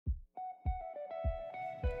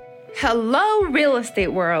Hello, real estate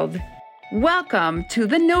world. Welcome to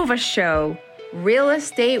the Nova Show, Real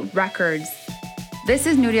Estate Records. This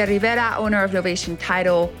is Nuria Rivera, owner of Novation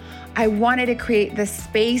Title. I wanted to create the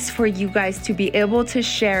space for you guys to be able to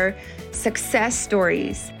share success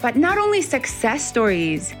stories, but not only success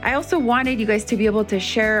stories. I also wanted you guys to be able to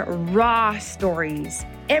share raw stories.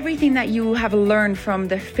 Everything that you have learned from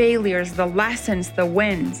the failures, the lessons, the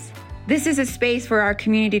wins. This is a space for our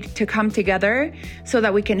community to come together so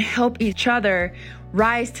that we can help each other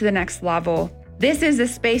rise to the next level. This is a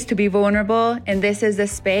space to be vulnerable, and this is a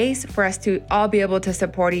space for us to all be able to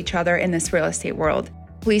support each other in this real estate world.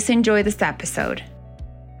 Please enjoy this episode.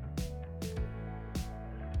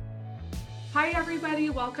 Hi, everybody.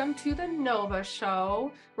 Welcome to the Nova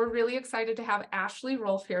Show. We're really excited to have Ashley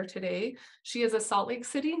Rolfe here today. She is a Salt Lake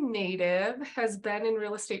City native, has been in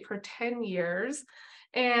real estate for 10 years.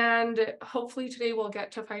 And hopefully today we'll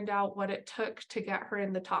get to find out what it took to get her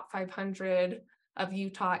in the top 500 of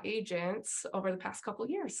Utah agents over the past couple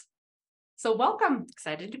of years. So welcome.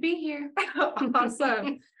 Excited to be here.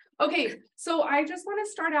 Awesome. Okay, so I just want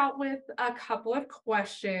to start out with a couple of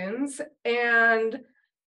questions. And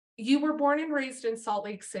you were born and raised in Salt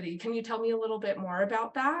Lake City. Can you tell me a little bit more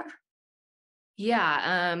about that?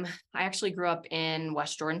 Yeah, I actually grew up in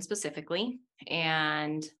West Jordan specifically,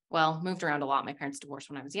 and moved around a lot. My parents divorced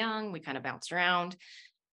when I was young. We kind of bounced around.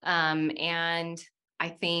 And I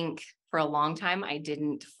think for a long time, I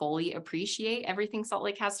didn't fully appreciate everything Salt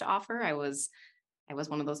Lake has to offer. I was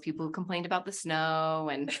one of those people who complained about the snow.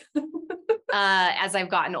 And as I've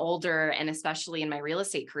gotten older, and especially in my real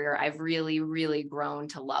estate career, I've really, really grown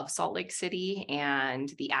to love Salt Lake City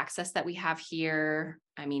and the access that we have here.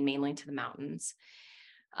 I mean, mainly to the mountains.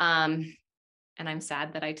 And I'm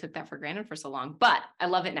sad that I took that for granted for so long, but I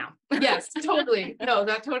love it now. Yes, totally. No,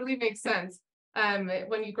 that totally makes sense.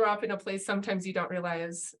 When you grow up in a place, sometimes you don't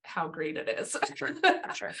realize how great it is.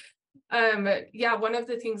 Sure. Yeah, one of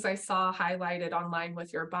the things I saw highlighted online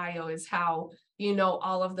with your bio is how you know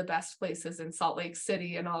all of the best places in Salt Lake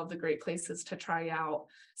City and all of the great places to try out.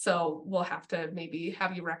 So we'll have to maybe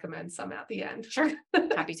have you recommend some at the end. Sure.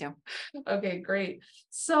 Happy to. Okay, great.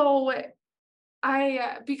 So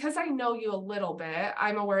because I know you a little bit,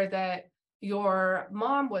 I'm aware that your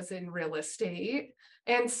mom was in real estate.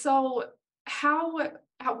 And so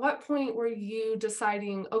at what point were you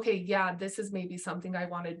deciding, okay, yeah, this is maybe something I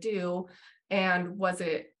want to do? And was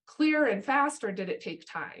it clear and fast, or did it take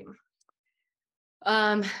time?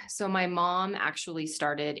 So my mom actually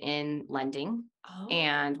started in lending,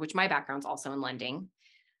 and which my background's also in lending,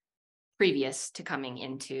 previous to coming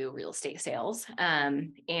into real estate sales.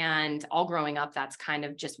 And all growing up, that's kind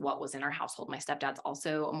of just what was in our household. My stepdad's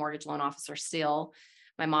also a mortgage loan officer still.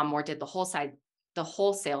 My mom more did the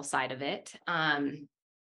wholesale side of it.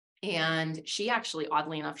 And she actually,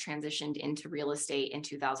 oddly enough, transitioned into real estate in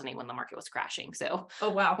 2008 when the market was crashing. So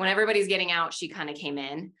when everybody's getting out, she kind of came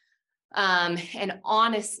in. And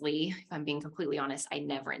honestly, if I'm being completely honest, I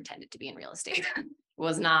never intended to be in real estate. It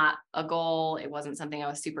was not a goal. It wasn't something I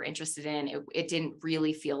was super interested in. It didn't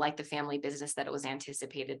really feel like the family business that it was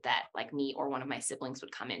anticipated that like me or one of my siblings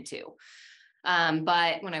would come into.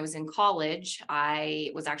 But when I was in college,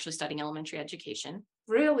 I was actually studying elementary education.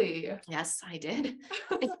 Really? Yes, I did.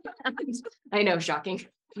 I know, shocking.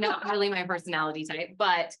 Not really my personality type,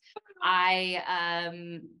 but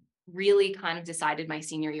I really kind of decided my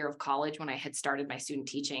senior year of college when I had started my student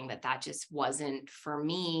teaching that just wasn't for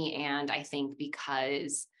me. And I think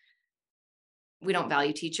because we don't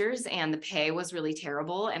value teachers and the pay was really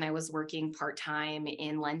terrible. And I was working part-time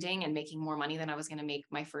in lending and making more money than I was going to make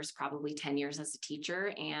my first probably 10 years as a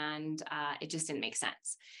teacher. And it just didn't make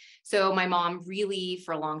sense. So my mom really,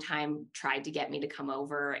 for a long time, tried to get me to come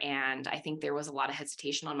over. And I think there was a lot of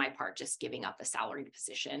hesitation on my part, just giving up a salaried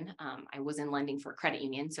position. I was in lending for a credit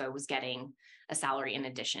union, so I was getting a salary in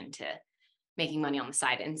addition to making money on the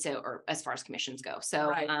side. And so, or as far as commissions go. So,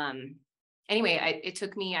 Right. Anyway, it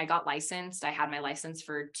took me, I got licensed. I had my license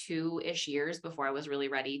for 2-ish years before I was really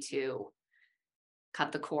ready to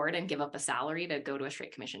cut the cord and give up a salary to go to a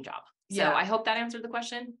straight commission job. So I hope that answered the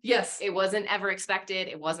question. Yes. It wasn't ever expected.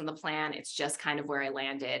 It wasn't the plan. It's just kind of where I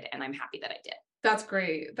landed, and I'm happy that I did. That's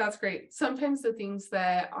great. That's great. Sometimes the things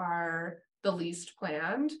that are the least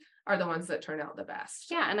planned are the ones that turn out the best.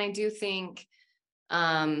 Yeah. And I do think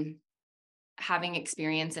having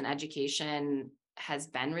experience in education has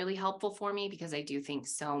been really helpful for me, because I do think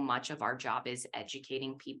so much of our job is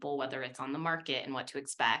educating people, whether it's on the market and what to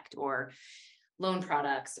expect, or loan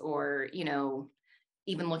products, or,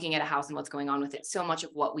 even looking at a house and what's going on with it. So much of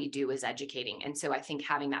what we do is educating. And so I think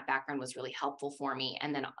having that background was really helpful for me.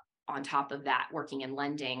 And then on top of that, working in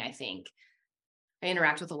lending, I think I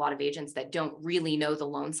interact with a lot of agents that don't really know the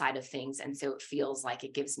loan side of things. And so it feels like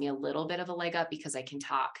it gives me a little bit of a leg up because I can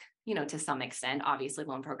talk, to some extent. Obviously,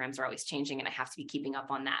 loan programs are always changing and I have to be keeping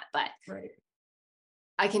up on that. But Right.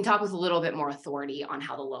 I can talk with a little bit more authority on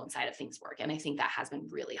how the loan side of things work. And I think that has been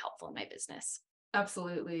really helpful in my business.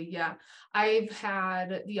 Absolutely. Yeah. I've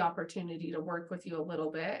had the opportunity to work with you a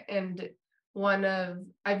little bit. And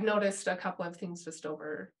I've noticed a couple of things just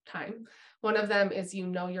over time. One of them is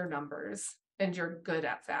your numbers and you're good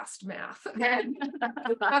at fast math. And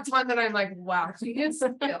that's one that I'm like, wow, she is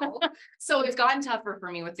skilled. So it's gotten tougher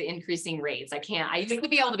for me with the increasing rates. I used to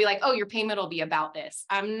be able to be like, oh, your payment will be about this.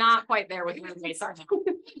 I'm not quite there with your rates are now.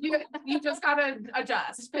 You just gotta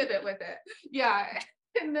adjust, pivot with it. Yeah.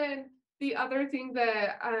 And then the other thing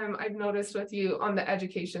that I've noticed with you on the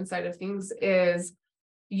education side of things is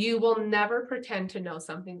you will never pretend to know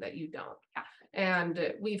something that you don't. Yeah.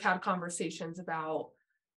 And we've had conversations about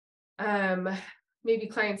maybe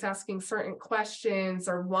clients asking certain questions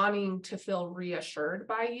or wanting to feel reassured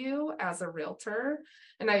by you as a realtor.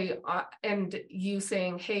 And you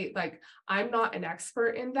saying, hey, like, I'm not an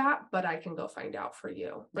expert in that, but I can go find out for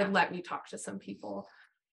you. Yeah. Or let me talk to some people.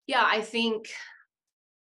 Yeah, I think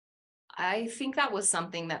that was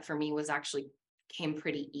something that for me was actually came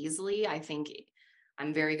pretty easily. I think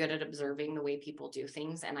I'm very good at observing the way people do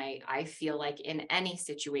things. And I feel like in any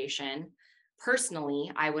situation,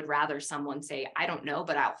 personally, I would rather someone say, I don't know,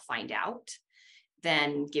 but I'll find out,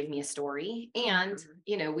 than give me a story. And,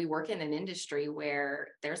 we work in an industry where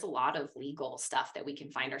there's a lot of legal stuff that we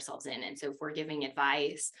can find ourselves in. And so if we're giving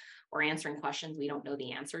advice or answering questions we don't know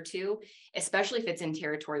the answer to, especially if it's in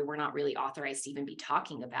territory we're not really authorized to even be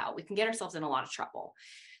talking about, we can get ourselves in a lot of trouble.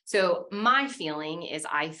 So my feeling is,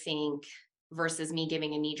 I think, versus me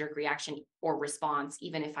giving a knee-jerk reaction or response,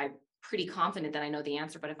 even if I'm pretty confident that I know the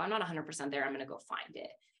answer, but if I'm not 100% there, I'm going to go find it.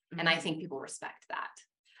 Mm-hmm. And I think people respect that.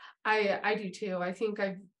 I do too. I think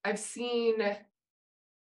I've seen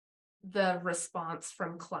the response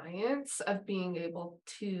from clients of being able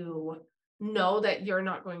to know that you're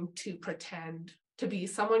not going to pretend to be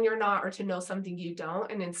someone you're not, or to know something you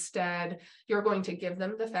don't. And instead, you're going to give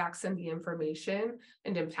them the facts and the information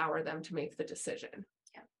and empower them to make the decision.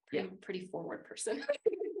 Yeah. Pretty forward person.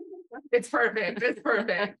 It's perfect. It's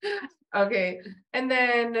perfect. Okay. And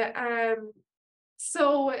then,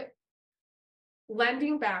 so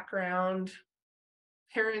lending background,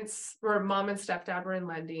 parents or mom and stepdad were in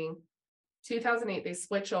lending. 2008, they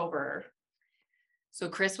switch over. So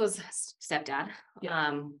Chris was stepdad,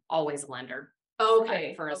 always a lender.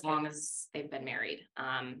 Okay. For as long as they've been married.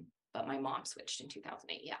 But my mom switched in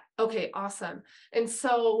 2008. Yeah. Okay, awesome. And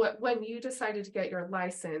so when you decided to get your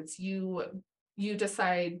license, you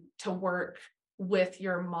decide to work with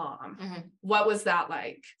your mom. Mm-hmm. What was that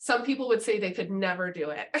like? Some people would say they could never do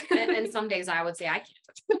it. and some days I would say I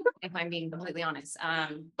can't, if I'm being completely honest.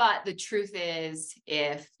 But the truth is,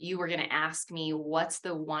 if you were going to ask me what's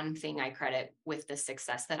the one thing I credit with the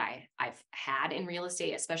success that I've had in real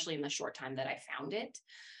estate, especially in the short time that I found it,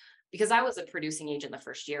 because I was a producing agent the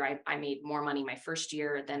first year. I made more money my first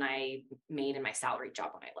year than I made in my salary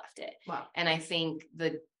job when I left it. Wow. And I think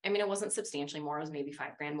it wasn't substantially more, it was maybe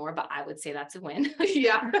 $5,000 more, but I would say that's a win.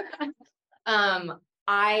 Yeah.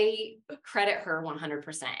 I credit her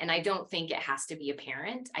 100%. And I don't think it has to be a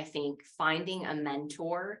parent. I think finding a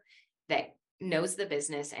mentor that knows the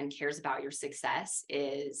business and cares about your success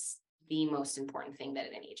is the most important thing that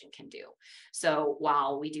an agent can do. So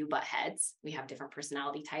while we do butt heads, we have different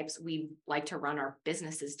personality types, we like to run our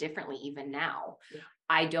businesses differently even now. Yeah.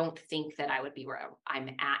 I don't think that I would be where I'm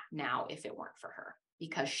at now if it weren't for her,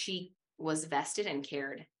 because she was vested and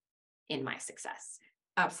cared in my success.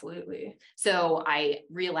 Absolutely. So I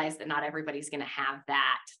realized that not everybody's going to have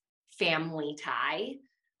that family tie.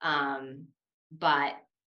 But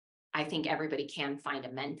I think everybody can find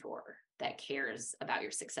a mentor that cares about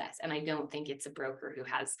your success. And I don't think it's a broker who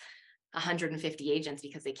has 150 agents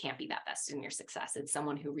because they can't be that vested in your success. It's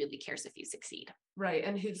someone who really cares if you succeed. Right.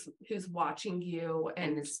 And who's watching you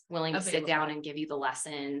and is willing to sit down and give you the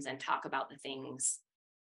lessons and talk about the things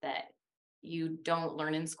that you don't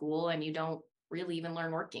learn in school and you don't really even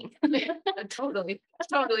learn working. Totally.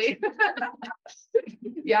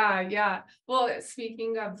 Yeah. Well,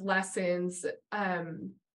 speaking of lessons,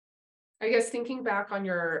 I guess thinking back on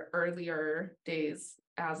your earlier days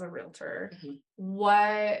as a realtor, mm-hmm.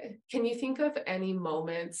 What can you think of any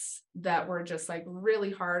moments that were just like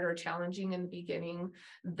really hard or challenging in the beginning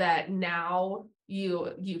that now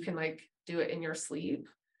you can like do it in your sleep?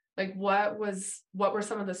 Like what were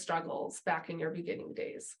some of the struggles back in your beginning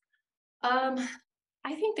days?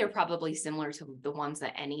 I think they're probably similar to the ones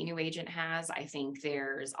that any new agent has. I think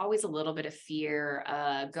there's always a little bit of fear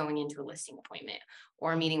going into a listing appointment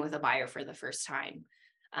or meeting with a buyer for the first time.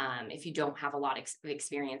 If you don't have a lot of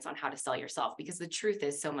experience on how to sell yourself, because the truth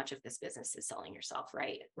is so much of this business is selling yourself,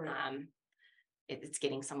 right? It's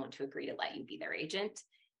getting someone to agree to let you be their agent.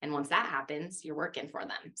 And once that happens, you're working for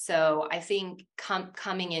them. So I think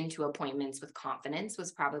coming into appointments with confidence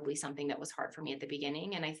was probably something that was hard for me at the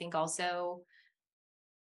beginning. And I think also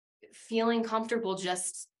feeling comfortable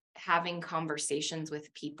just having conversations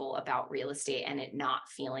with people about real estate and it not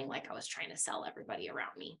feeling like I was trying to sell everybody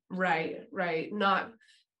around me. Right. Not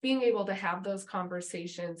being able to have those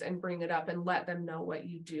conversations and bring it up and let them know what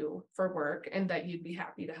you do for work and that you'd be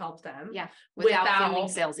happy to help them. Yeah. Without feeling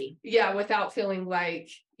salesy. Yeah. Without feeling like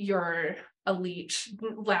you're a leech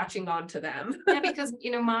latching onto them. Yeah. Because,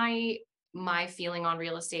 my feeling on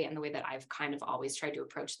real estate and the way that I've kind of always tried to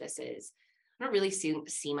approach this is I don't really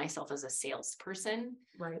see myself as a salesperson.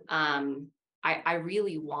 Right. I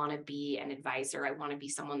really want to be an advisor. I want to be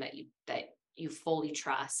someone that you fully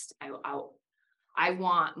trust. I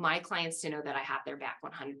want my clients to know that I have their back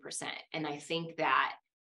 100%. And I think that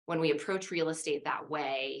when we approach real estate that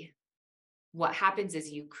way, what happens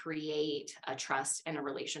is you create a trust and a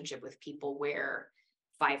relationship with people where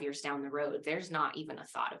 5 years down the road, there's not even a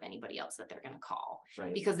thought of anybody else that they're going to call,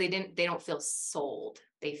 right, because they don't feel sold.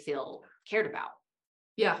 They feel cared about.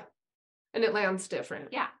 Yeah. And it lands different.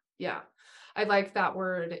 Yeah. Yeah. I like that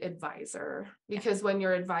word advisor, because when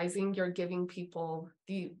you're advising, you're giving people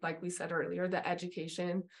like we said earlier, the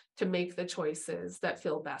education to make the choices that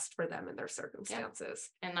feel best for them in their circumstances.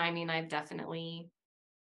 Yeah. And I mean, I've definitely,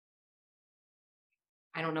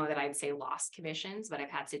 I don't know that I'd say lost commissions, but I've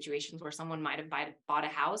had situations where someone might have bought a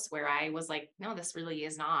house where I was like, no, this really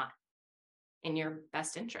is not in your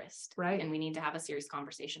best interest. Right. And we need to have a serious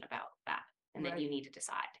conversation about that. And right. then you need to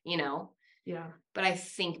decide, Yeah. But I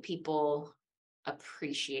think people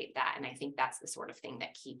appreciate that. And I think that's the sort of thing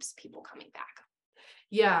that keeps people coming back.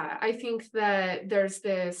 Yeah. I think that there's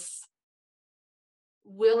this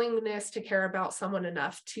willingness to care about someone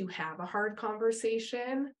enough to have a hard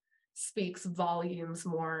conversation speaks volumes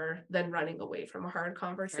more than running away from a hard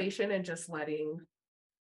conversation. Sure. And just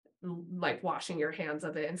washing your hands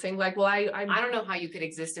of it and saying like, well, I don't know how you could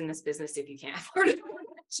exist in this business if you can't afford it.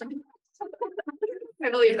 I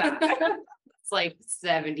believe that. It's like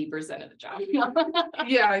 70% of the job.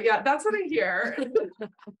 Yeah, that's what I hear.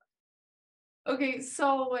 Okay,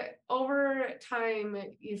 so over time,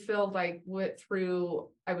 you feel like through,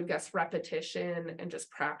 I would guess, repetition and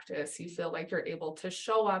just practice, you feel like you're able to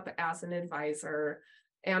show up as an advisor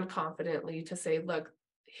and confidently to say, look,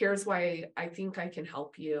 here's why I think I can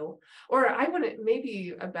help you. Or I wouldn't,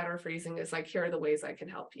 maybe a better phrasing is like, here are the ways I can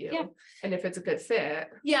help you. Yeah. And if it's a good fit.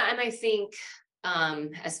 Yeah. And I think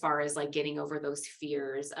as far as like getting over those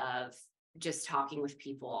fears of just talking with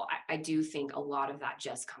people, I do think a lot of that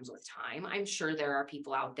just comes with time. I'm sure there are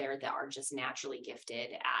people out there that are just naturally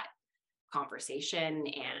gifted at conversation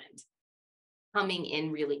and coming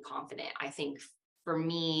in really confident. I think for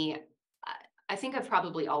me, I think I've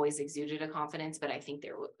probably always exuded a confidence, but I think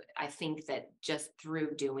that just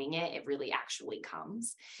through doing it, it really actually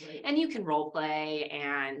comes. Right. And you can role play.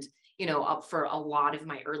 And, up for a lot of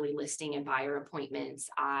my early listing and buyer appointments,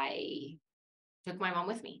 I took my mom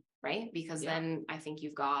with me, right? Because then I think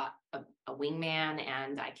you've got a wingman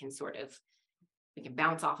and we can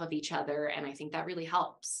bounce off of each other. And I think that really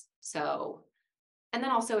helps. So, and then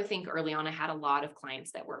also I think early on, I had a lot of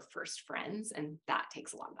clients that were first friends, and that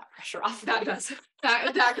takes a lot of that pressure off. That does.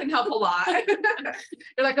 That can help a lot.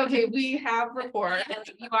 You're like, okay, we have rapport.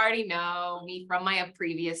 You already know me from my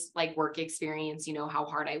previous work experience, how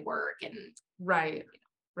hard I work and right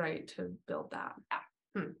to build that.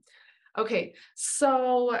 Yeah. Okay.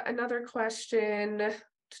 So another question.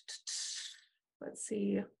 Let's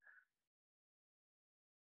see.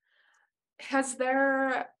 Has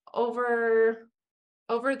there over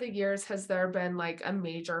the years, has there been a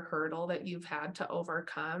major hurdle that you've had to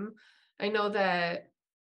overcome? I know that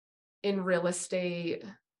in real estate,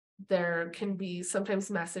 there can be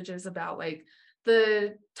sometimes messages about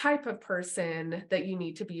the type of person that you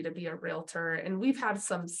need to be a realtor. And we've had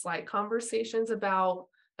some slight conversations about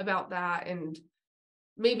that. And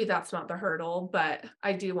maybe that's not the hurdle, but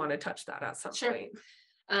I do want to touch that at some point.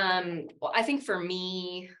 Well, I think for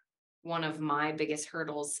me, one of my biggest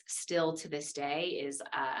hurdles still to this day is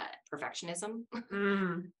perfectionism.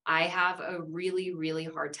 I have a really, really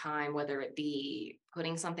hard time, whether it be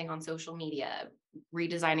putting something on social media,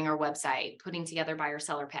 redesigning our website, putting together buyer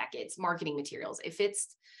seller packets, marketing materials. If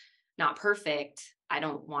it's not perfect, I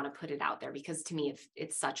don't want to put it out there because to me,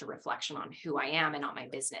 it's such a reflection on who I am and not my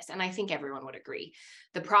business. And I think everyone would agree.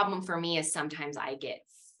 The problem for me is sometimes I get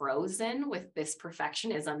frozen with this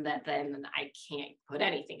perfectionism that then I can't put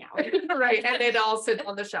anything out. Right. And it all sits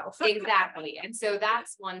on the shelf. Exactly. And so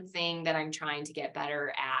that's one thing that I'm trying to get better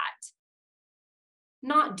at.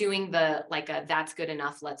 Not doing the like a that's good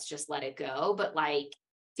enough, let's just let it go, but like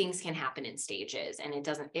things can happen in stages, and it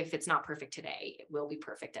doesn't, if it's not perfect today, it will be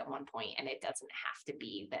perfect at one point, and it doesn't have to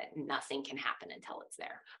be that nothing can happen until it's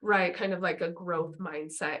there. Right. Kind of like a growth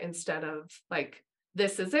mindset instead of like,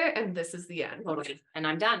 this is it and this is the end. Totally. And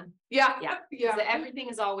I'm done. Yeah. Yeah. Yeah. Everything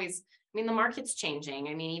is always, I mean, the market's changing.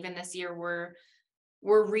 I mean, even this year we're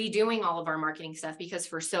redoing all of our marketing stuff because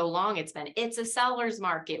for so long it's a seller's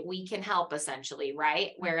market. We can help essentially,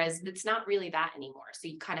 right? Whereas it's not really that anymore. So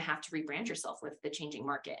you kind of have to rebrand yourself with the changing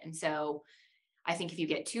market. And so I think if you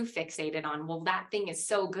get too fixated on, well, that thing is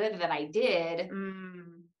so good that I did,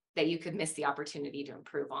 that you could miss the opportunity to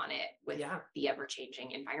improve on it with the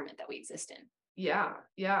ever-changing environment that we exist in. Yeah.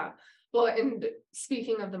 Yeah. Well, and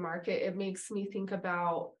speaking of the market, it makes me think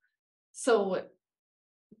about, so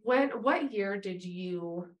what year did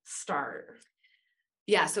you start?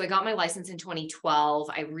 Yeah, so I got my license in 2012.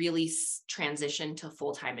 I really transitioned to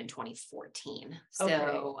full-time in 2014. Okay.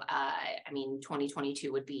 So, I mean,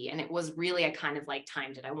 2022 would be, and it was really, I kind of like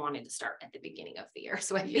timed it. I wanted to start at the beginning of the year.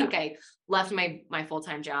 So I think I left my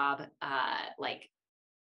full-time job, like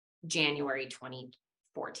January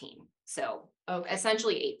 2014. So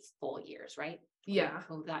essentially 8 full years, right? Yeah.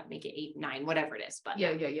 Will that make it 8, 9, whatever it is, but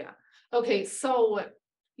yeah. Okay. So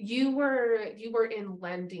you were in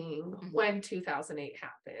lending when 2008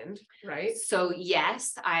 happened, right? So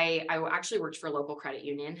yes, I actually worked for a local credit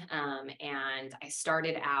union, and I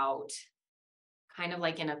started out kind of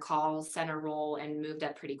like in a call center role and moved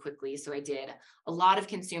up pretty quickly. So I did a lot of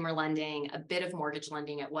consumer lending, a bit of mortgage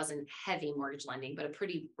lending. It wasn't heavy mortgage lending, but a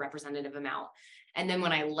pretty representative amount. And then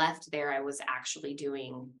when I left there, I was actually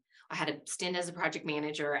I had a stint as a project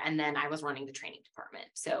manager, and then I was running the training department.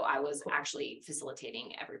 So I was actually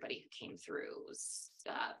facilitating everybody who came through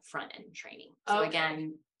front end training. So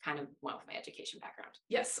again, kind of went with my education background.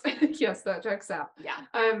 Yes. Yes, that checks out. Yeah.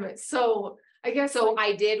 So I guess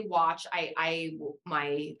I did watch,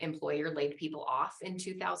 my employer laid people off in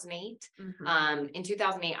 2008. In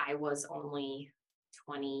 2008, I was only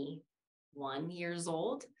 21 years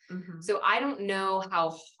old. So I don't know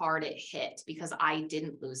how hard it hit because I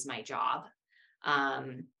didn't lose my job. I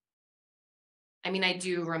mean, I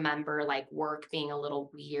do remember like work being a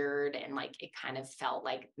little weird and like it kind of felt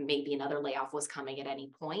like maybe another layoff was coming at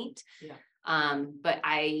any point. Yeah. But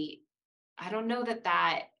I don't know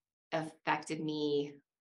that affected me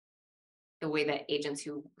the way that agents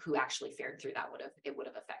who actually fared through that would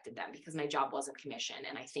have affected them, because my job wasn't commission.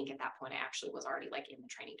 And I think at that point, I actually was already like in the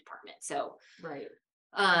training department. So, right.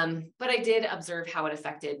 But I did observe how it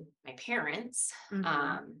affected my parents,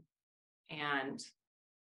 and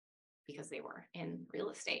because they were in real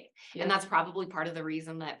estate. Yeah. And that's probably part of the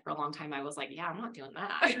reason that for a long time I was like, yeah, I'm not doing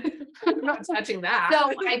that. I'm not touching that.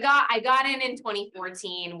 So I got in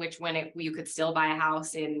 2014, which you could still buy a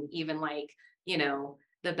house in even like,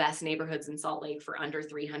 the best neighborhoods in Salt Lake for under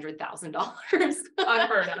 $300,000.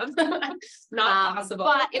 Unheard of. Not possible.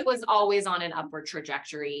 But it was always on an upward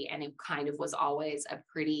trajectory, and it kind of was always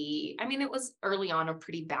it was early on a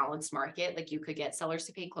pretty balanced market. Like you could get sellers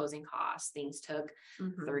to pay closing costs. Things took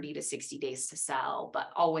 30 to 60 days to sell,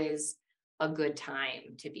 but always a good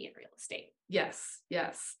time to be in real estate. Yes.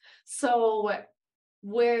 Yes. So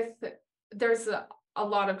there's a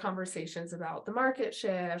lot of conversations about the market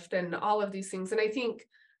shift and all of these things. And I think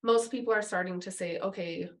most people are starting to say,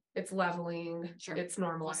 okay, it's leveling, it's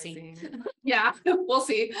normalizing. Yeah, we'll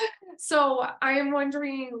see. So I am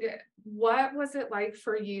wondering, what was it like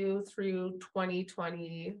for you through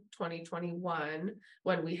 2020, 2021,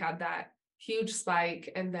 when we had that huge spike?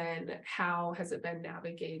 And then how has it been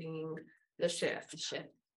navigating the shift?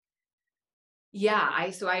 Yeah,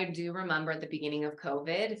 I do remember at the beginning of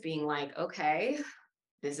COVID being like, okay,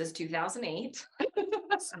 this is 2008.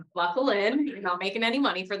 Buckle in. You're not making any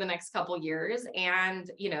money for the next couple years.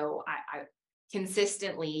 And, I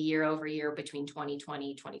consistently year over year between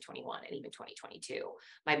 2020, 2021, and even 2022,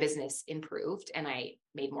 my business improved and I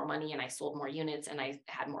made more money and I sold more units and I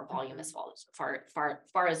had more volume as far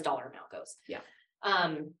as dollar amount goes. Yeah.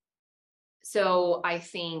 So I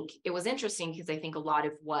think it was interesting because I think a lot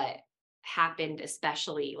of what happened,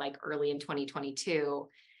 especially like early in 2022,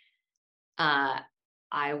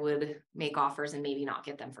 I would make offers and maybe not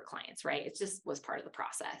get them for clients, right? It just was part of the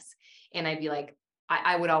process. And I'd be like,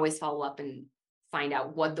 I would always follow up and find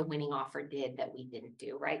out what the winning offer did that we didn't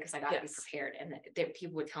do, right? Because I got to be Yes. prepared. And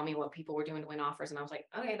people would tell me what people were doing to win offers. And I was like,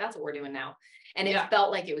 okay, that's what we're doing now. And it Yeah.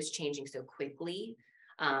 felt like it was changing so quickly.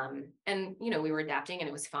 And, you know, we were adapting and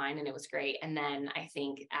it was fine and it was great. And then I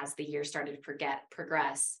think as the year started to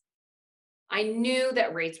progress, I knew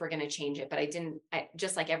that rates were going to change it, but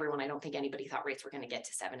just like everyone, I don't think anybody thought rates were going to get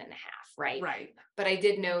to 7.5, right? Right. But I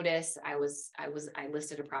did notice I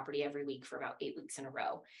listed a property every week for about 8 weeks in a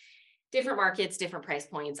row. Different markets, different price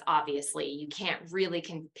points. Obviously, you can't really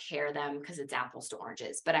compare them because it's apples to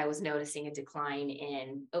oranges, but I was noticing a decline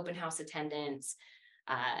in open house attendance,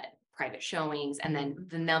 private showings, and then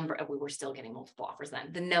the number, we were still getting multiple offers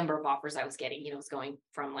then. The number of offers I was getting, you know, was going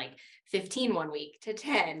from like 15 one week to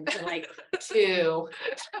 10 to like 2.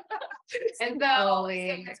 And so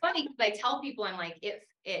it's funny because I tell people, I'm like,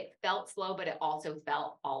 it felt slow, but it also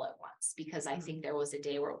felt all at once, because I think there was a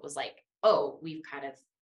day where it was like, oh, we've kind of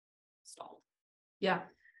stalled. Yeah.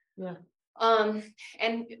 Yeah.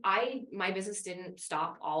 And my business didn't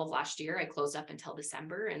stop all of last year. I closed up until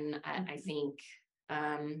December. And I think,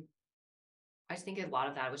 I just think a lot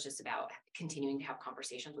of that was just about continuing to have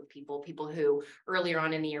conversations with people who earlier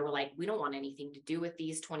on in the year were like, we don't want anything to do with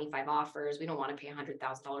these 25 offers. We don't want to pay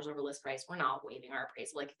 $100,000 over list price. We're not waiving our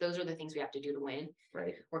appraisal. Like, those are the things we have to do to win.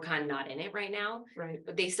 Right. We're kind of not in it right now, Right.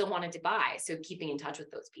 but they still wanted to buy. So keeping in touch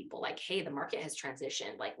with those people, like, hey, the market has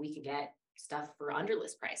transitioned. Like, we can get stuff for under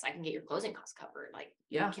list price. I can get your closing costs covered. Like,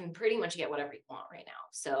 Yeah. you can pretty much get whatever you want right now.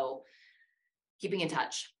 So keeping in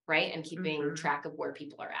touch, right? And keeping track of where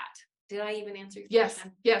people are at. Did I even answer your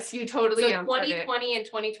question? Yes, you totally answered 2020 and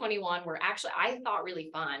 2021 were actually, I thought, really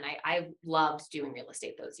fun. I loved doing real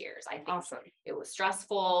estate those years. I think awesome. It was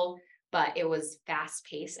stressful, but it was fast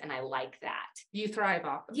paced, and I like that. You thrive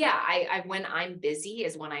off of Yeah, I when I'm busy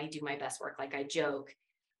is when I do my best work. Like, I joke,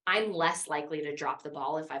 I'm less likely to drop the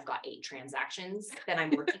ball if I've got 8 transactions that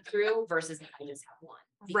I'm working through versus if I just have one.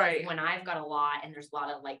 Because right. when I've got a lot and there's a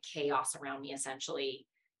lot of like chaos around me, essentially,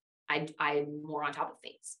 I'm more on top of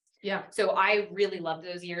things. Yeah. So I really loved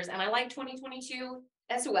those years, and I like 2022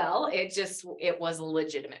 as well. It was a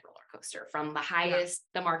legitimate roller coaster from the highest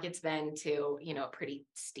the market's been to, you know, pretty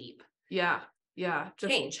steep. Yeah. Yeah.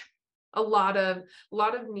 Just change. A lot of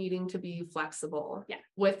needing to be flexible. Yeah.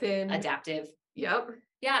 Within adaptive. Yep.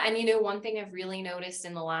 Yeah. And you know, one thing I've really noticed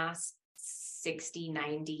in the last 60,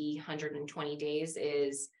 90, 120 days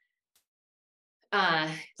is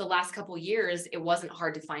the last couple of years, it wasn't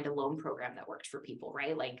hard to find a loan program that worked for people,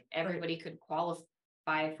 right? Like, everybody could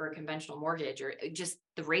qualify for a conventional mortgage, or just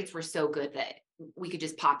the rates were so good that we could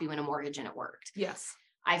just pop you in a mortgage and it worked. Yes.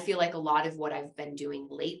 I feel like a lot of what I've been doing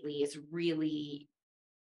lately is really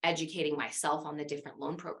educating myself on the different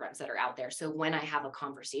loan programs that are out there. So when I have a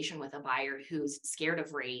conversation with a buyer who's scared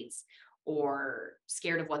of rates or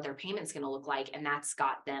scared of what their payment's going to look like, and that's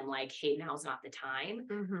got them like, hey, now's not the time.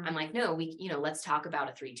 I'm like, no, let's talk about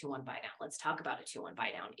a 3-2-1 buy down. Let's talk about a 2-1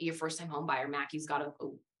 buy down. Your first time home buyer, Mackey's got a,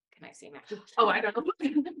 can I say Mackey? Oh, I don't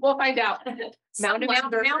know. We'll find out. Mountain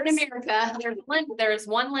America. There's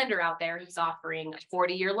one lender out there who's offering a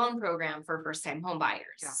 40-year loan program for first time home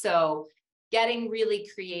buyers. Yeah. So getting really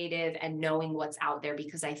creative and knowing what's out there,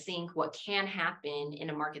 because I think what can happen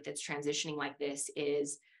in a market that's transitioning like this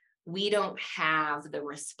is we don't have the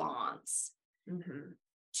response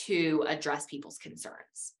to address people's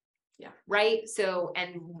concerns. Yeah. Right. So,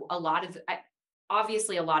 and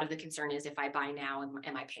obviously a lot of the concern is, if I buy now,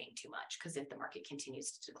 am I paying too much? Because if the market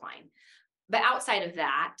continues to decline. But outside of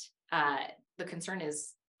that, the concern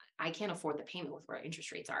is, I can't afford the payment with where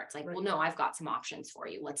interest rates are. It's like, well, no, I've got some options for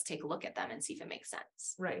you. Let's take a look at them and see if it makes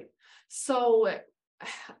sense. Right. So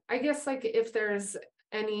I guess, like, if there's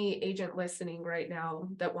any agent listening right now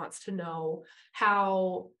that wants to know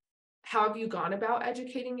how have you gone about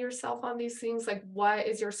educating yourself on these things? Like, what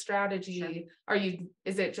is your strategy? Sure.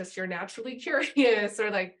 Is it just you're naturally curious,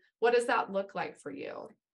 or like, what does that look like for you?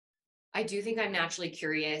 I do think I'm naturally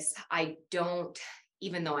curious.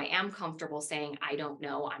 Even though I am comfortable saying, I don't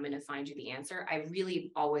know, I'm going to find you the answer, I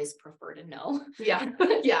really always prefer to know. Yeah.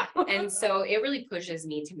 Yeah. And so it really pushes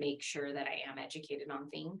me to make sure that I am educated on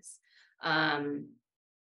things.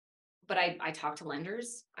 But I talk to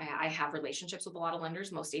lenders. I have relationships with a lot of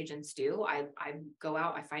lenders. Most agents do. I go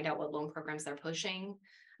out, I find out what loan programs they're pushing.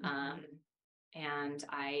 And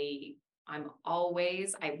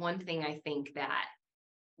one thing I think that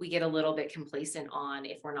we get a little bit complacent on,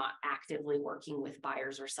 if we're not actively working with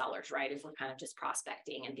buyers or sellers, right? If we're kind of just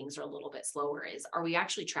prospecting and things are a little bit slower, are we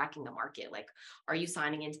actually tracking the market? Like, are you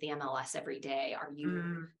signing into the MLS every day? Are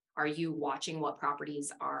you Are you watching what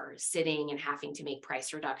properties are sitting and having to make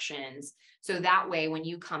price reductions? So that way, when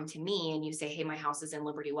you come to me and you say, hey, my house is in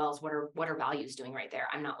Liberty Wells, what are values doing right there?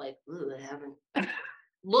 I'm not like, ooh, I haven't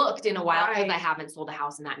looked in a while because I haven't sold a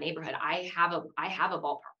house in that neighborhood. I have a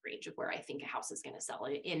ballpark range of where I think a house is going to sell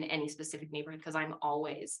in any specific neighborhood, because I'm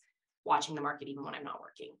always watching the market even when I'm not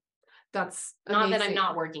working. That's not amazing. that I'm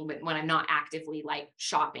not working, but when I'm not actively like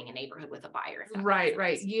shopping a neighborhood with a buyer.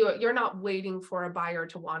 Right. You're not waiting for a buyer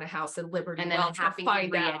to want a house in Liberty and then Wells having to to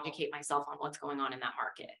re-educate myself on what's going on in that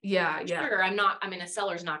market. Yeah. Sure, a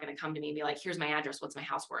seller's not going to come to me and be like, here's my address, what's my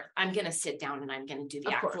house worth? I'm going to sit down and I'm going to do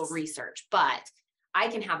the actual research, but I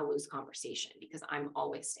can have a loose conversation because I'm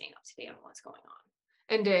always staying up to date on what's going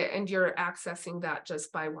on. And you're accessing that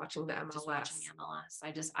just by watching the MLS. Just watching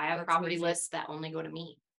the MLS. I have property lists that only go to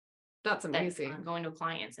me. That's amazing. I'm going to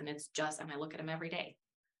clients, and it's just, I look at them every day.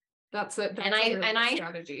 That's a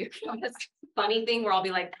strategy. That's a funny thing where I'll be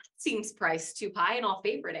like, that seems priced too high, and I'll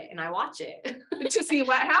favorite it and I watch it to see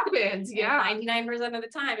what happens. Yeah. 99% of the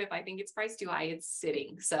time, if I think it's priced too high, it's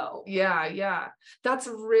sitting. So yeah.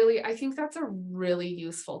 I think that's a really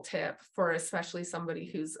useful tip for especially somebody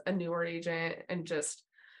who's a newer agent and just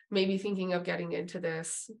maybe thinking of getting into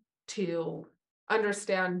this, to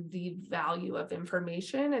understand the value of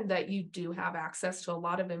information, and that you do have access to a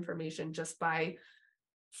lot of information just by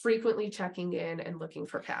frequently checking in and looking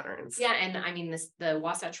for patterns. Yeah. And the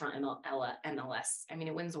Wasatch Front MLS,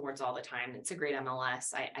 it wins awards all the time. It's a great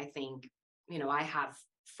MLS. I think, I have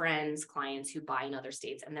friends, clients who buy in other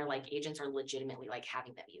states, and they're like, agents are legitimately like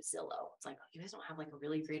having them use Zillow. It's like, oh, you guys don't have like a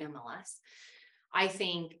really great MLS. I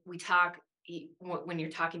think when you're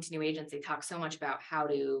talking to new agents, they talk so much about how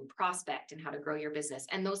to prospect and how to grow your business.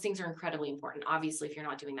 And those things are incredibly important. Obviously, if you're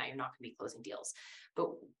not doing that, you're not going to be closing deals. But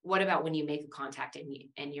what about when you make a contact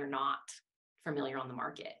and you're not familiar on the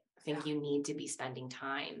market? I think you need to be spending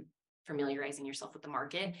time familiarizing yourself with the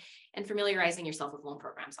market and familiarizing yourself with loan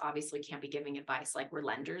programs. Obviously, can't be giving advice like we're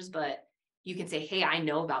lenders, but you can say, hey, I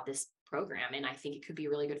know about this program and I think it could be a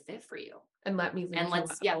really good fit for you. And let me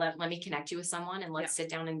connect you with someone, and let's sit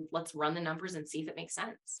down and let's run the numbers and see if it makes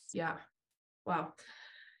sense. Yeah. Wow.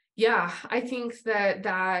 Yeah. I think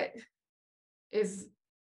that is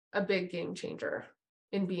a big game changer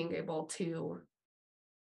in being able to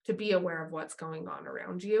be aware of what's going on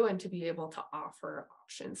around you and to be able to offer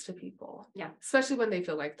options to people. Yeah. Especially when they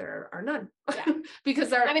feel like there are none. Yeah.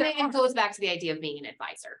 Because it goes back to the idea of being an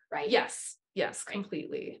advisor, right? Yes, right.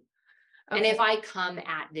 Completely. Okay. And if I come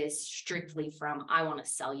at this strictly from, I want to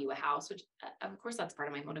sell you a house, which of course that's part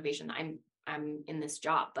of my motivation. I'm in this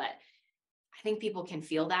job, but I think people can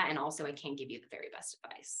feel that. And also I can't give you the very best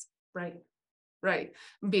advice. Right.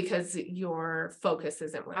 Because your focus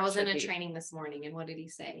isn't where I was in a training this morning, and what did he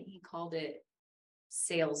say? He called it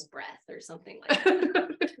sales breath or something like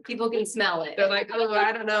that. People can smell it. They're like, oh,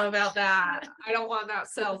 I don't know about that. I don't want that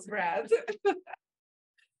sales breath.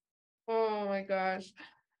 Oh my gosh.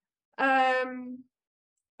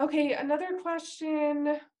 Okay, another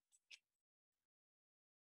question.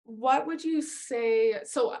 What would you say?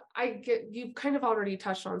 So you've kind of already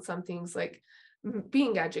touched on some things like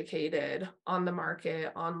being educated on the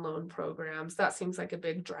market, on loan programs. That seems like a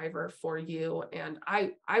big driver for you. And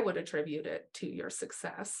I would attribute it to your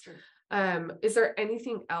success. Sure. Is there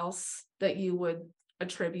anything else that you would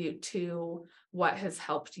attribute to what has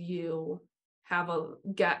helped you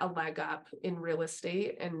get a leg up in real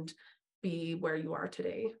estate and be where you are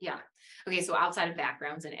today? Yeah. Okay. So outside of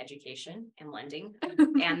backgrounds in education and lending,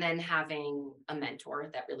 and then having a mentor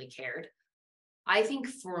that really cared, I think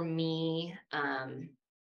for me,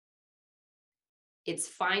 it's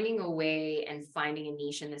finding a way and finding a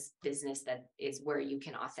niche in this business that is where you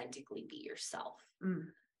can authentically be yourself.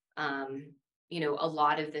 A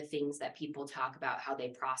lot of the things that people talk about, how they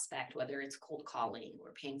prospect, whether it's cold calling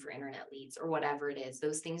or paying for internet leads or whatever it is,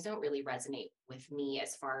 those things don't really resonate with me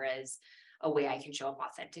as far as a way I can show up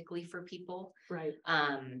authentically for people. Right.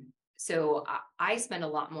 So I spend a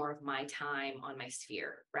lot more of my time on my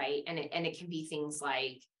sphere, right? And it can be things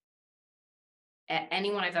like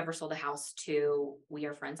anyone I've ever sold a house to, we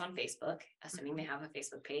are friends on Facebook, assuming they have a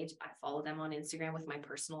Facebook page. I follow them on Instagram with my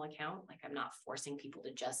personal account. Like, I'm not forcing people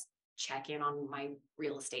to just check in on my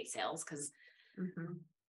real estate sales, because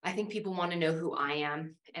I think people want to know who I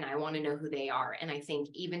am and I want to know who they are. And I think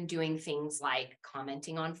even doing things like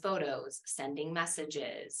commenting on photos, sending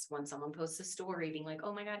messages when someone posts a story, being like,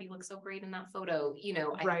 oh my God, you look so great in that photo.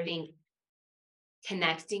 I think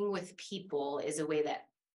connecting with people is a way that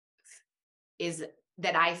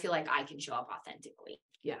I feel like I can show up authentically.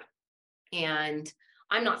 Yeah. And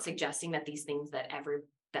I'm not suggesting that these things that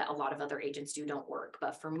a lot of other agents do don't work.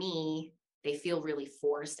 But for me, they feel really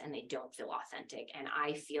forced and they don't feel authentic. And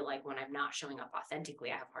I feel like when I'm not showing up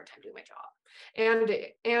authentically, I have a hard time doing my job.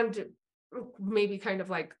 And maybe kind of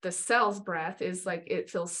like the sales breath is like, it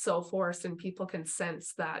feels so forced and people can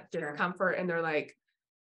sense that Sure. discomfort and they're like,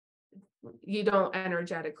 you don't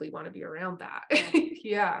energetically want to be around that.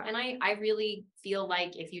 Yeah. And I really feel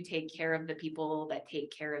like if you take care of the people that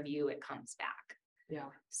take care of you, it comes back. Yeah.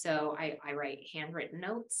 So I write handwritten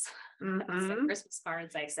notes. I Mhm. send Christmas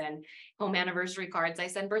cards. I send home anniversary cards. I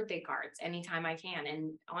send birthday cards anytime I can.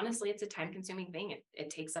 And honestly, it's a time consuming thing. It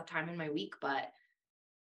takes up time in my week, but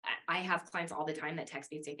I have clients all the time that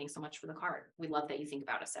text me and say, thanks so much for the card. We love that you think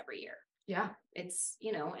about us every year. Yeah. It's,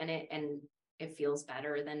 and it feels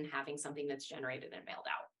better than having something that's generated and mailed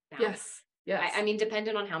out. Now, Yes. Yes. I mean,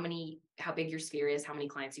 depending on how big your sphere is, how many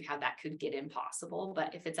clients you have, that could get impossible.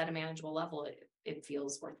 But if it's at a manageable level, it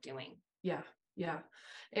feels worth doing. Yeah. Yeah.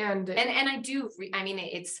 And I do,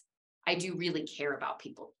 I do really care about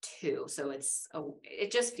people too. So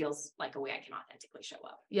it just feels like a way I can authentically show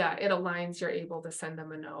up. yeah, it aligns. You're able to send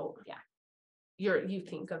them a note. Yeah. You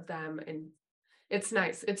think of them and it's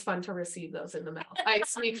nice. It's fun to receive those in the mail. I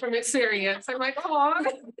speak from experience. I'm like, oh,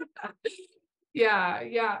 yeah,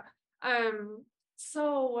 yeah.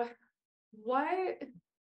 So what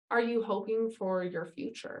are you hoping for your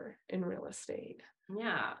future in real estate?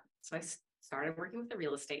 Yeah. So I started working with a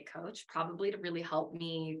real estate coach, probably to really help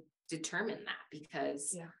me determine that,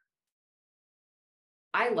 because Yeah.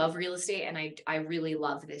 I love real estate and I really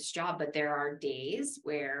love this job, but there are days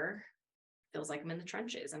where it feels like I'm in the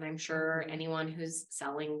trenches, and I'm sure Mhm. anyone who's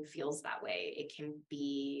selling feels that way.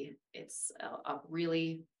 It's a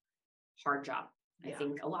really hard job. I Yeah.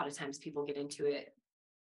 think a lot of times people get into it,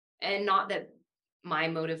 and not that my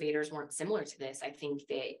motivators weren't similar to this. I think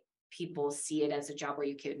that people see it as a job where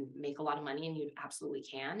you can make a lot of money, and you absolutely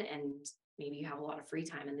can. And maybe you have a lot of free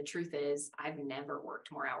time. And the truth is, I've never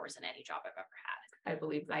worked more hours than any job I've ever had. I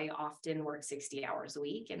believe that. I often work 60 hours a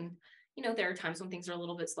week. And, there are times when things are a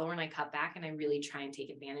little bit slower and I cut back, and I really try and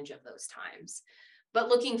take advantage of those times. But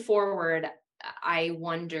looking forward, I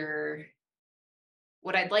wonder,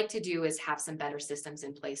 what I'd like to do is have some better systems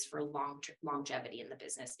in place for longevity in the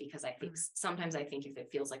business, because I think sometimes if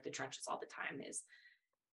it feels like the trenches all the time,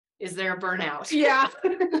 is there a burnout? Yeah.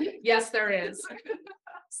 Yes, there is.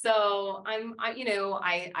 So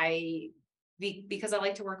because I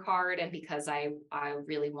like to work hard, and because I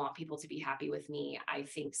really want people to be happy with me, I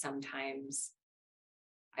think sometimes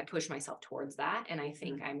I push myself towards that. And I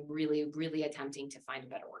think I'm really, really attempting to find a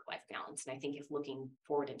better work-life balance. And I think if looking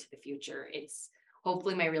forward into the future,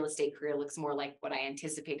 hopefully my real estate career looks more like what I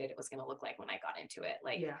anticipated it was going to look like when I got into it.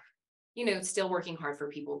 Like, yeah. Still working hard for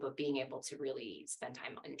people, but being able to really spend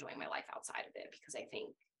time enjoying my life outside of it. Because I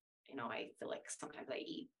think, I feel like sometimes I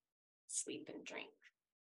eat, sleep, and drink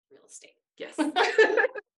real estate. Yes.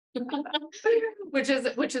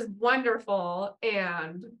 which is wonderful.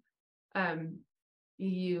 And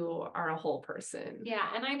you are a whole person. Yeah.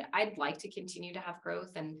 And I'd like to continue to have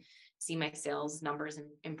growth and see my sales numbers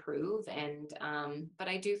improve. And, but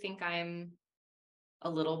I do think I'm a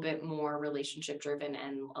little bit more relationship driven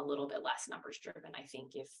and a little bit less numbers driven. I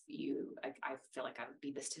think I feel like I would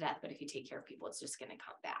beat this to death, but if you take care of people, it's just going to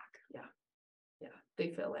come back. Yeah. Yeah. They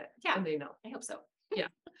feel it. Yeah. And they know. I hope so. Yeah.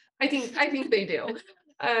 I think they do.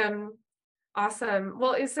 Awesome.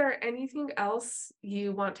 Well, is there anything else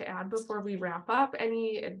you want to add before we wrap up?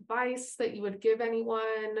 Any advice that you would give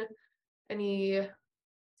anyone? Any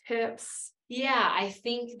tips? Yeah, I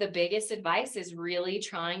think the biggest advice is really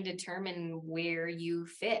trying to determine where you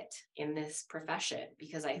fit in this profession,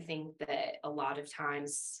 because I think that a lot of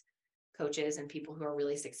times coaches and people who are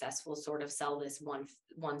really successful sort of sell this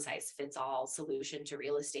one size fits all solution to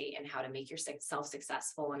real estate and how to make yourself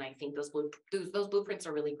successful. And I think those blueprints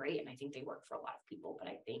are really great, and I think they work for a lot of people. But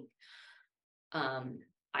I think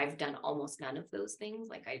I've done almost none of those things.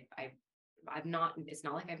 Like I've not, it's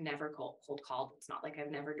not like I've never cold called. It's not like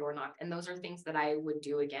I've never door knocked. And those are things that I would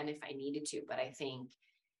do again if I needed to. But I think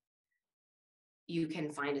you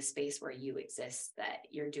can find a space where you exist, that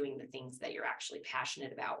you're doing the things that you're actually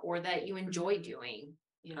passionate about or that you enjoy doing.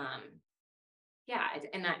 Yeah.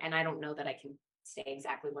 And I don't know that I can say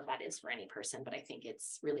exactly what that is for any person, but I think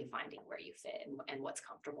it's really finding where you fit and what's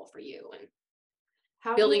comfortable for you, and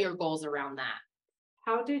building your goals around that.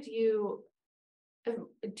 How do you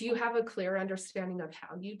have a clear understanding of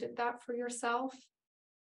how you did that for yourself,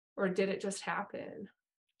 or did it just happen?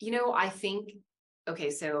 I think, okay,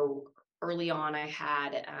 so early on I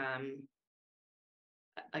had,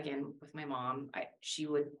 again, with my mom, she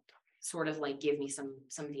would sort of like give me some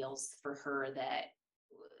deals for her that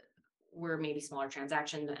were maybe smaller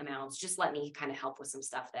transaction amounts. Just let me kind of help with some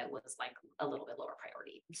stuff that was like a little bit lower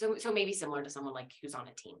priority. So maybe similar to someone like who's on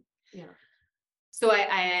a team. Yeah. So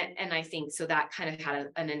I think so that kind of had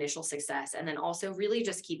an initial success. And then also really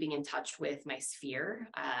just keeping in touch with my sphere.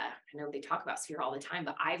 I know they talk about sphere all the time,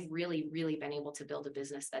 but I've really, really been able to build a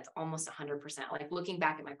business that's almost 100%. Like looking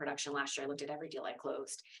back at my production last year, I looked at every deal I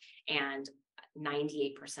closed and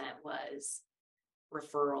 98% was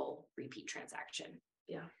referral repeat transaction.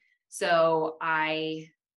 Yeah. So I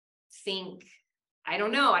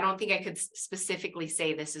don't know. I don't think I could specifically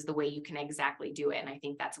say this is the way you can exactly do it. And I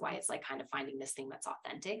think that's why it's like kind of finding this thing that's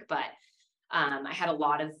authentic. But I had a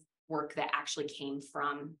lot of work that actually came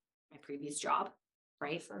from my previous job,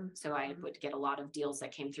 right? So I would get a lot of deals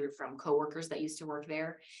that came through from coworkers that used to work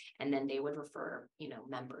there. And then they would refer,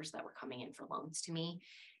 members that were coming in for loans to me.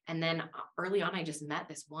 And then early on, I just met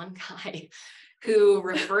this one guy who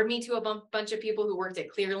referred me to a bunch of people who worked at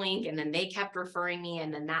ClearLink, and then they kept referring me.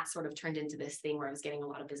 And then that sort of turned into this thing where I was getting a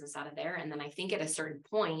lot of business out of there. And then I think at a certain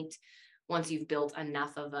point, once you've built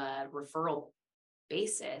enough of a referral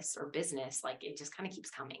basis or business, like it just kind of keeps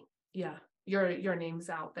coming. Yeah. Your name's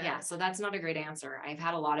out there. Yeah. So that's not a great answer. I've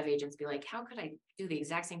had a lot of agents be like, how could I do the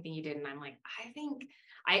exact same thing you did? And I'm like, I think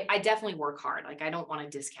I definitely work hard. Like, I don't want to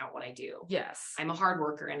discount what I do. Yes. I'm a hard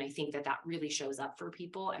worker. And I think that really shows up for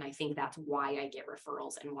people. And I think that's why I get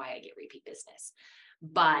referrals and why I get repeat business.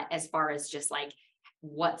 But as far as just like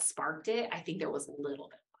what sparked it, I think there was a little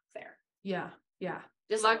bit of luck there. Yeah. Yeah.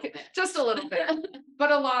 Just a little bit,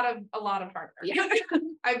 but a lot of hard work. Yeah.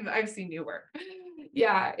 I've seen you work.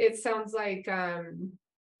 Yeah. It sounds like,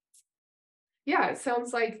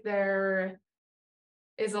 there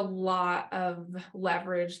is a lot of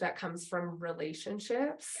leverage that comes from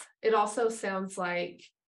relationships. It also sounds like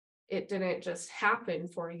it didn't just happen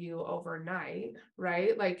for you overnight,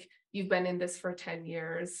 right? Like you've been in this for 10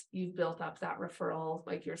 years, you've built up that referral,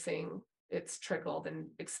 like you're saying, it's trickled and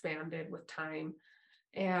expanded with time.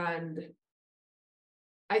 And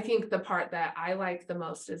I think the part that I like the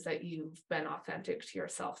most is that you've been authentic to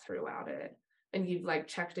yourself throughout it. And you've like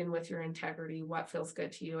checked in with your integrity, what feels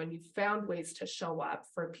good to you. And you've found ways to show up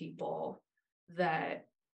for people that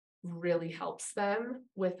really helps them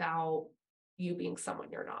without you being someone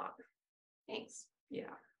you're not. Thanks.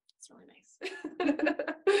 Yeah. It's really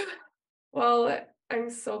nice. Well, I'm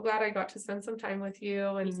so glad I got to spend some time with you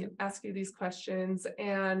and ask you these questions.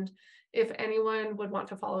 And if anyone would want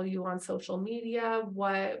to follow you on social media,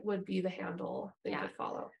 what would be the handle they could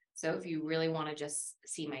follow? So if you really want to just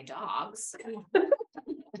see my dogs,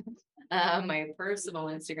 my personal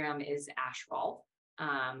Instagram is Ash Rolfe.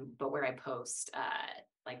 But where I post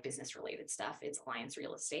like business related stuff, it's Alliance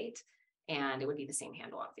Real Estate, and it would be the same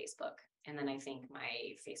handle on Facebook. And then I think my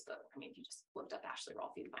Facebook, if you just looked up Ashley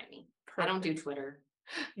Rolfe, you'd find me. Perfect. I don't do Twitter.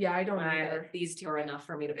 Yeah, I don't either. These two are enough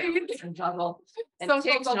for me to balance and juggle. And so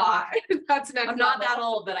TikTok. That's next. I'm not that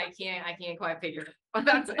old, but I can't quite figure it out.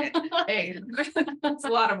 That's it. Hey, it's a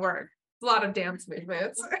lot of work. It's a lot of dance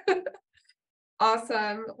movements.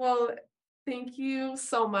 Awesome. Well, thank you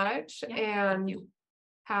so much. Yeah, and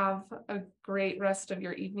have a great rest of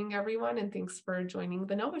your evening, everyone. And thanks for joining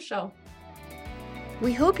the Nova Show.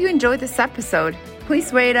 We hope you enjoyed this episode.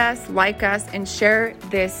 Please rate us, like us, and share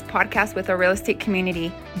this podcast with our real estate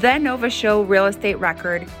community. The Nova Show Real Estate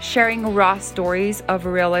Record, sharing raw stories of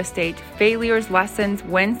real estate, failures, lessons,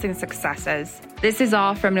 wins, and successes. This is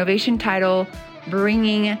all from Novation Title,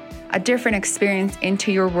 bringing a different experience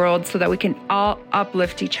into your world so that we can all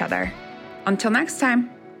uplift each other. Until next time.